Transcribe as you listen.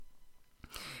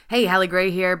Hey, Hallie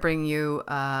Gray here, bringing you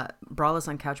Brawlers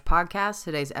on Couch podcast.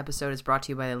 Today's episode is brought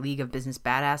to you by the League of Business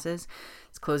Badasses.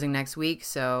 It's closing next week,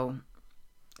 so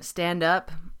stand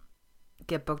up,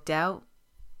 get booked out,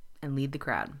 and lead the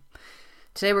crowd.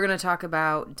 Today we're going to talk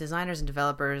about designers and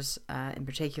developers in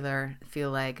particular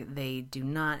feel like they do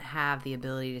not have the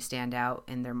ability to stand out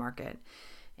in their market.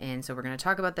 And so we're going to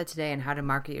talk about that today and how to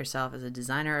market yourself as a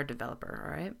designer or developer,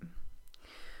 all right?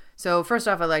 So first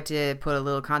off, I'd like to put a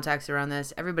little context around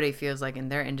this. Everybody feels like in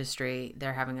their industry,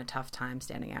 they're having a tough time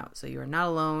standing out. So you are not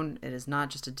alone. It is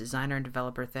not just a designer and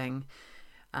developer thing.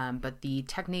 But the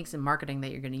techniques and marketing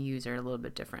that you're going to use are a little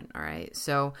bit different, all right?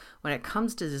 So when it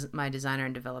comes to my designer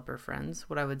and developer friends,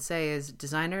 what I would say is,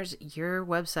 designers, your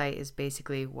website is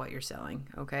basically what you're selling,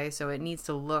 okay? So it needs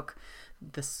to look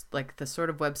like the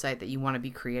sort of website that you want to be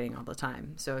creating all the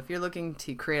time. So if you're looking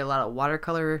to create a lot of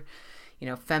watercolor,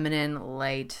 feminine,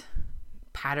 light,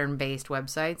 pattern-based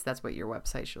websites, that's what your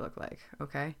website should look like,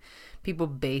 okay? People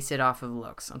base it off of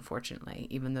looks, unfortunately.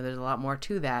 Even though there's a lot more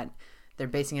to that, they're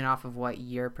basing it off of what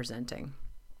you're presenting.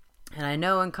 And I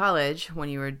know in college, when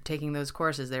you were taking those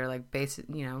courses, they were like,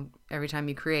 every time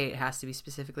you create, it has to be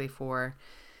specifically for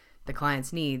the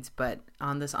client's needs. But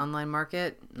on this online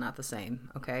market, not the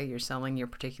same, okay? You're selling your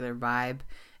particular vibe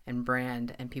and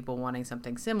brand and people wanting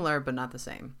something similar, but not the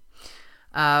same.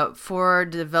 For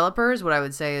developers, what I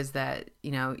would say is that,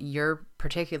 you're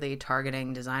particularly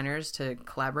targeting designers to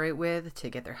collaborate with, to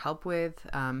get their help with.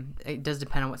 It does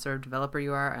depend on what sort of developer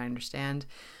you are, I understand.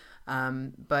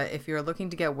 But if you're looking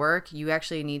to get work, you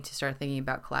actually need to start thinking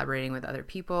about collaborating with other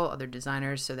people, other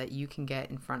designers, so that you can get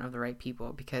in front of the right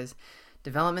people. Because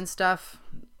development stuff,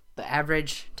 the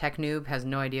average tech noob has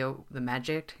no idea the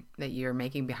magic that you're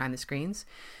making behind the screens.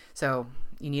 So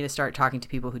you need to start talking to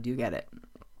people who do get it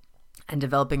and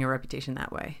developing a reputation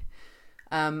that way.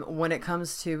 When it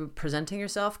comes to presenting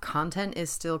yourself, content is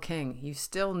still king. You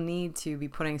still need to be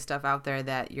putting stuff out there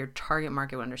that your target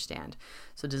market will understand.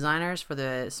 So designers, for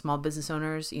the small business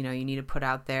owners, you need to put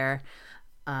out there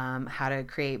how to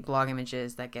create blog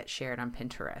images that get shared on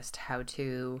Pinterest, how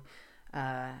to,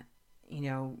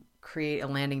 create a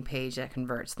landing page that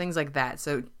converts, things like that.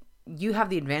 So you have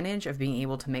the advantage of being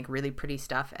able to make really pretty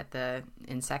stuff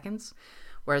in seconds,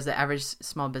 whereas the average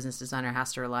small business designer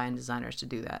has to rely on designers to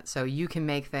do that. So you can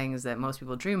make things that most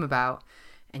people dream about,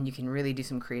 and you can really do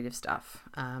some creative stuff.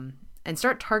 And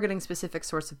start targeting specific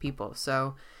sorts of people.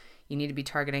 So you need to be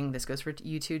targeting, this goes for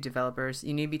you too, developers,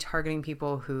 you need to be targeting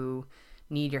people who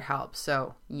need your help.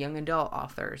 So young adult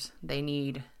authors, they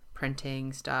need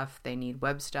printing stuff, they need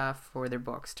web stuff for their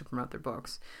books, to promote their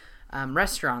books.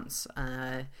 Restaurants,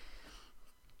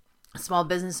 small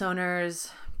business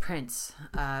owners, prints,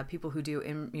 people who do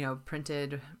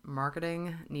printed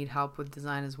marketing need help with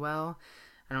design as well.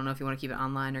 I don't know if you want to keep it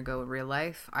online or go real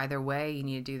life. Either way, you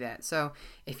need to do that. So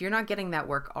if you're not getting that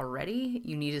work already,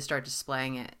 you need to start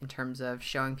displaying it in terms of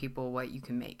showing people what you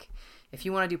can make. If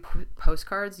you want to do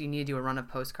postcards, you need to do a run of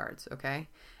postcards, okay?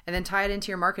 And then tie it into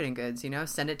your marketing goods,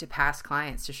 send it to past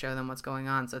clients to show them what's going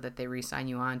on so that they re-sign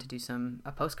you on to do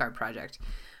a postcard project.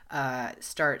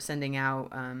 Start sending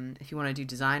out, if you want to do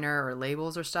designer or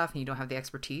labels or stuff and you don't have the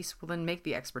expertise, well then make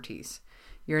the expertise.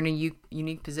 You're in a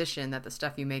unique position that the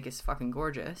stuff you make is fucking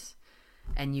gorgeous,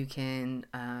 and you can,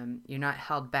 you're not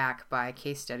held back by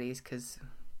case studies because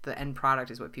the end product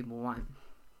is what people want.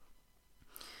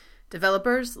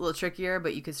 Developers, a little trickier,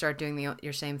 but you could start doing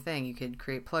your same thing. You could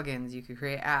create plugins, you could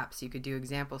create apps, you could do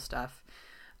example stuff.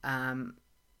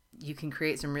 You can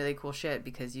create some really cool shit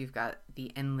because you've got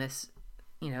the endless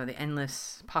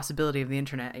possibility of the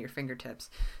internet at your fingertips.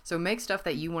 So make stuff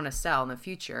that you want to sell in the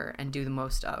future and do the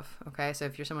most of, okay? So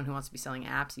if you're someone who wants to be selling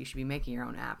apps, you should be making your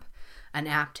own app. An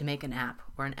app to make an app,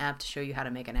 or an app to show you how to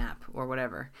make an app, or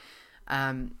whatever.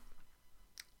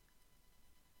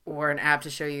 Or an app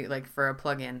to show you, like, for a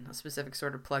plugin, a specific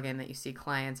sort of plugin that you see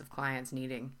clients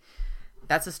needing.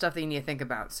 That's the stuff that you need to think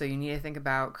about. So you need to think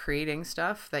about creating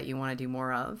stuff that you want to do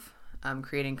more of.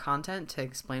 Creating content to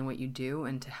explain what you do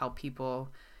and to help people,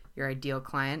 your ideal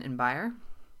client and buyer.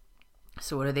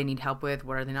 So what do they need help with?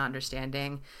 What are they not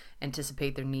understanding?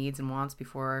 Anticipate their needs and wants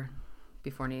before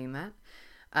needing that.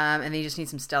 And then you just need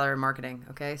some stellar marketing,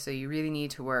 okay? So you really need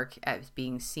to work at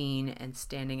being seen and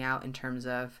standing out in terms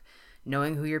of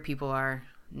knowing who your people are,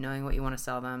 knowing what you want to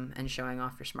sell them, and showing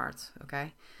off your smarts,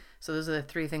 okay? So those are the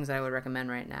 3 things that I would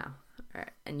recommend right now. All right.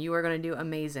 And you are going to do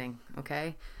amazing,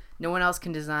 okay? No one else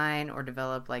can design or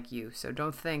develop like you. So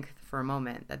don't think for a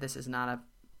moment that this is not a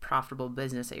profitable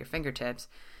business at your fingertips.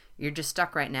 You're just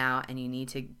stuck right now, and you need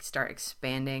to start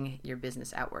expanding your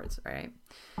business outwards, all right?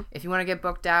 If you want to get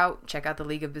booked out, check out the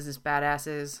League of Business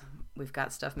Badasses. we've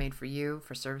got stuff made for you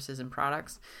for services and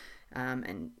products,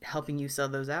 and helping you sell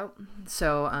those out.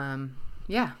 So,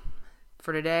 yeah,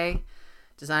 for today,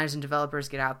 designers and developers,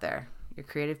 get out there. You're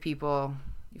creative people.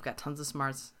 You've got tons of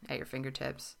smarts at your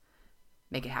fingertips.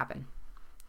 Make it happen.